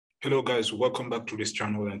Hello guys, welcome back to this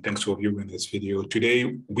channel and thanks for viewing this video.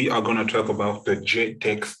 Today we are going to talk about the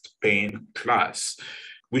JTextPane class,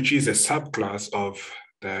 which is a subclass of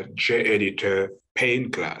the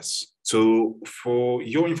JEditorPane class. So for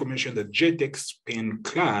your information, the JTextPane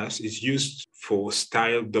class is used for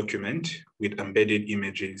style document with embedded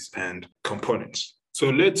images and components. So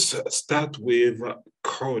let's start with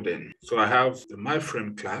coding. So I have the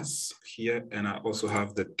myFrame class here, and I also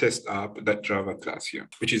have the test app.java class here,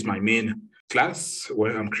 which is my main class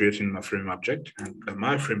where I'm creating my frame object. And the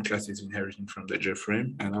myFrame class is inheriting from the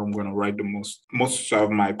JFrame, and I'm going to write the most of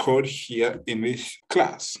my code here in this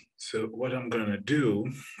class. So what I'm going to do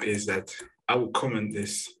is that I will comment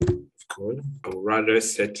this code. I will rather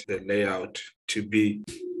set the layout to be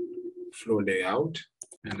flow layout.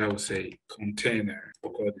 And I will say container,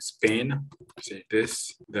 we'll call this pane, say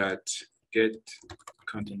this, that get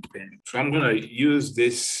content pane. So I'm going to use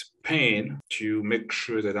this pane to make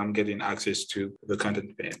sure that I'm getting access to the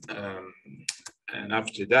content pane. And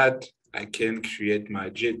after that, I can create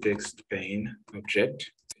my JTextPane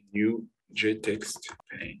object, new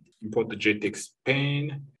JTextPane, import the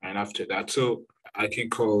JTextPane, and after that, so I can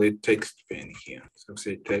call it TextPane here. So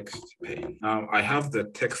say TextPane. Now I have the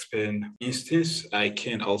TextPane instance. I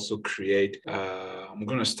can also create, I'm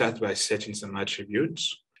going to start by setting some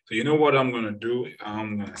attributes. So you know what I'm going to do?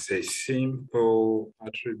 I'm going to say simple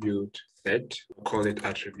attribute set. I'll call it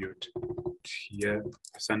attribute here,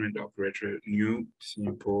 assignment operator, new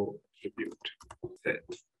simple attribute set.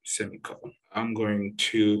 Semicolon. I'm going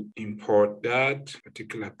to import that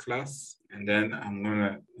particular class, and then I'm going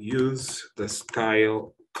to use the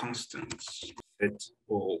style constants. Set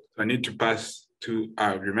all. I need to pass two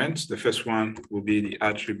arguments. The first one will be the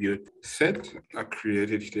attribute set. I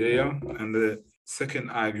created there, and the second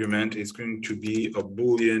argument is going to be a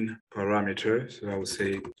Boolean parameter. So I will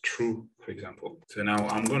say true, for example. So now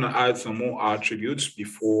I'm going to add some more attributes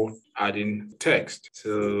before adding text.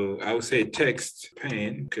 So I will say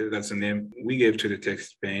TextPane, because that's the name we gave to the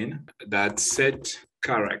TextPane. That set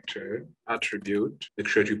character attribute, make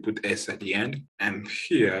sure you put S at the end. And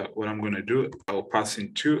here, what I'm going to do, I will pass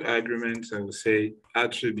in two arguments. I will say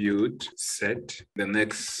attribute set. The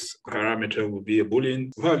next parameter will be a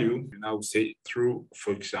Boolean value, and I will say true,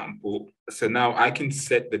 for example. So now I can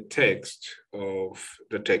set the text of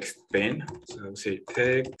the TextPane. So I'll say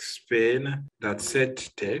TextPane that set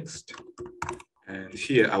text. And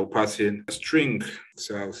here I'll pass in a string.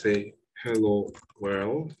 So I'll say hello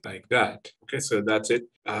world, like that. Okay, so that's it.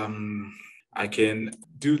 I can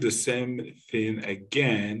do the same thing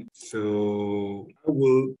again. So I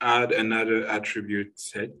will add another attribute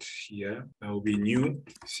set here. That will be new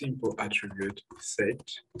simple attribute set.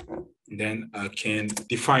 Then I can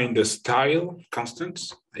define the style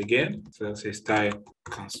constants again. So I'll say style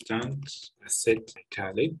constants, set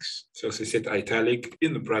italics. So I'll say set italic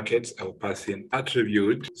in the brackets. I will pass in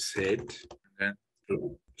attribute set, and then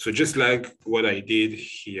true. So just like what I did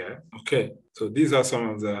here. Okay, so these are some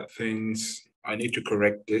of the things I need to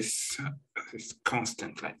correct this. It's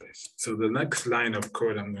constant like this. So the next line of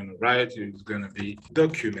code I'm going to write is going to be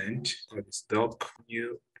document. So it's doc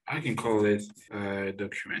new. I can call it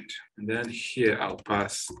document. And then here I'll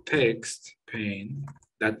pass text pane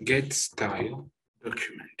that gets style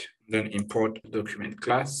document. Then import document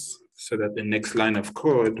class. So that the next line of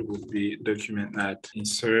code will be document that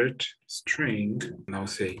insert string, and I'll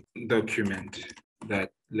say document that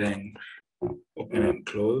length, open and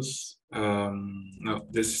close. No,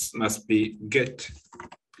 this must be get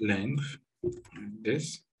length,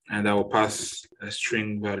 this, and I will pass a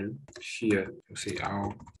string value here. You'll say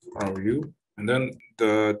RU, and then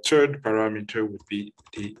the third parameter would be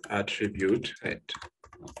the attribute set.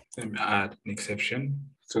 Let me add an exception.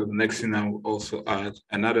 So the next thing I will also add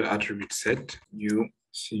another attribute set, new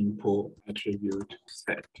simple attribute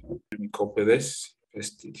set. Let me copy this,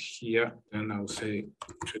 paste it here, and I'll say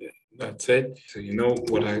today. That's it. So you know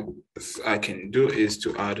what I can do is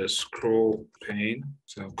to add a scroll pane.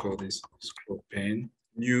 So I'll call this scroll pane,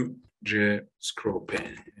 new scroll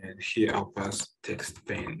pane, and here I'll pass text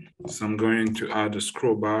pane. So I'm going to add a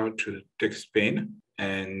scroll bar to the text pane.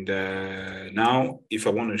 And now, if I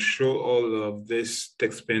want to show all of this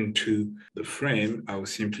TextPane to the frame, I will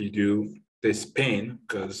simply do this pane,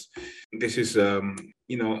 because this is,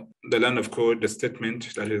 you know, the line of code, the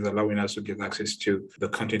statement that is allowing us to get access to the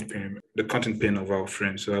content pane of our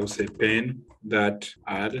frame. So I will say pane that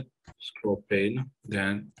add scroll pane,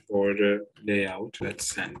 then border layout that's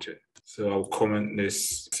center. So I'll comment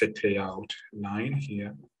this set layout line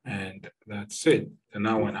here, and that's it. And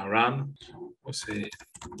now when I run, I'll say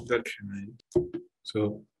document.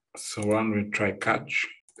 So run with try catch.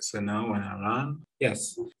 So now when I run,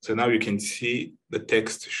 yes. So now you can see the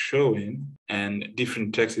text showing, and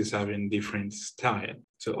different text is having different style.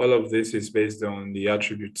 So all of this is based on the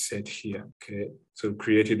attribute set here, okay? So we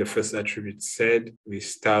created the first attribute set, we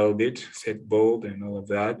styled it, set bold and all of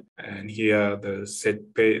that. And here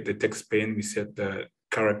the text pane, we set the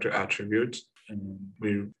character attribute. And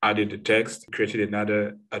we added the text, created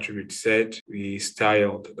another attribute set. We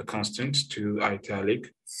styled the constant to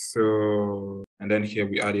italic. So, and then here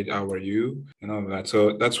we added our U and all that.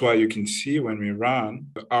 So that's why you can see when we run,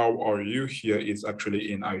 our U here is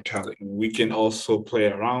actually in italic. We can also play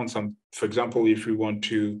around for example, if we want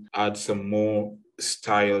to add some more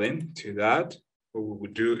styling to that, what we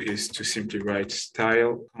would do is to simply write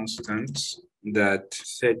style constant that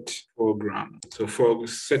set foreground. So for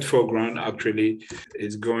set foreground actually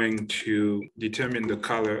is going to determine the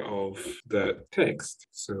color of the text.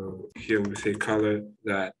 So here we say color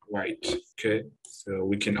that white, okay? So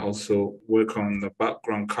we can also work on the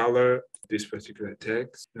background color, this particular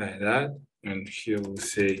text like that. And here we'll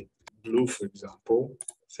say blue, for example.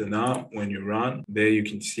 So now when you run there, you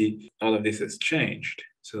can see all of this has changed.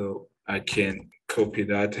 So I can copy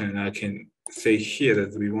that and I can say here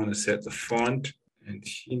that we want to set the font, and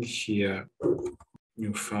in here,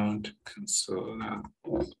 new font, console,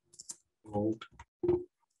 bold,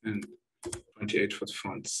 and 28 for the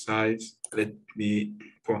font size. Let me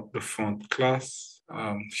put the font class.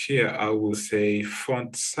 Here I will say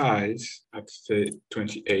font size, I have to say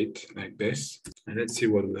 28 like this. And let's see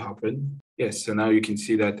what will happen. Yes, so now you can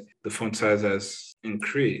see that the font size has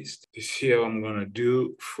increased. This here I'm gonna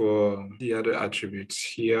do for the other attributes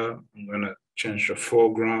here. I'm gonna change the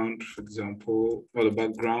foreground, for example, or the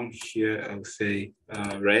background here, I'll say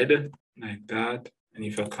red like that. And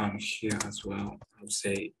if I come here as well, I'll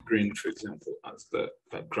say green, for example, as the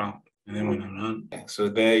background. And then when I run, so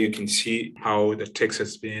there you can see how the text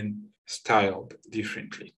has been styled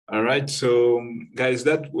differently. All right, so guys,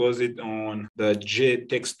 that was it on the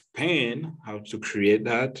JTextPane, how to create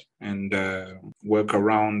that and work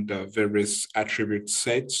around the various attribute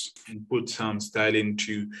sets and put some styling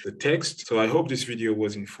to the text. So I hope this video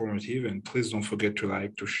was informative, and please don't forget to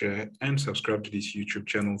like, to share, and subscribe to this YouTube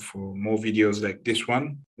channel for more videos like this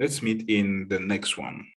one. Let's meet in the next one.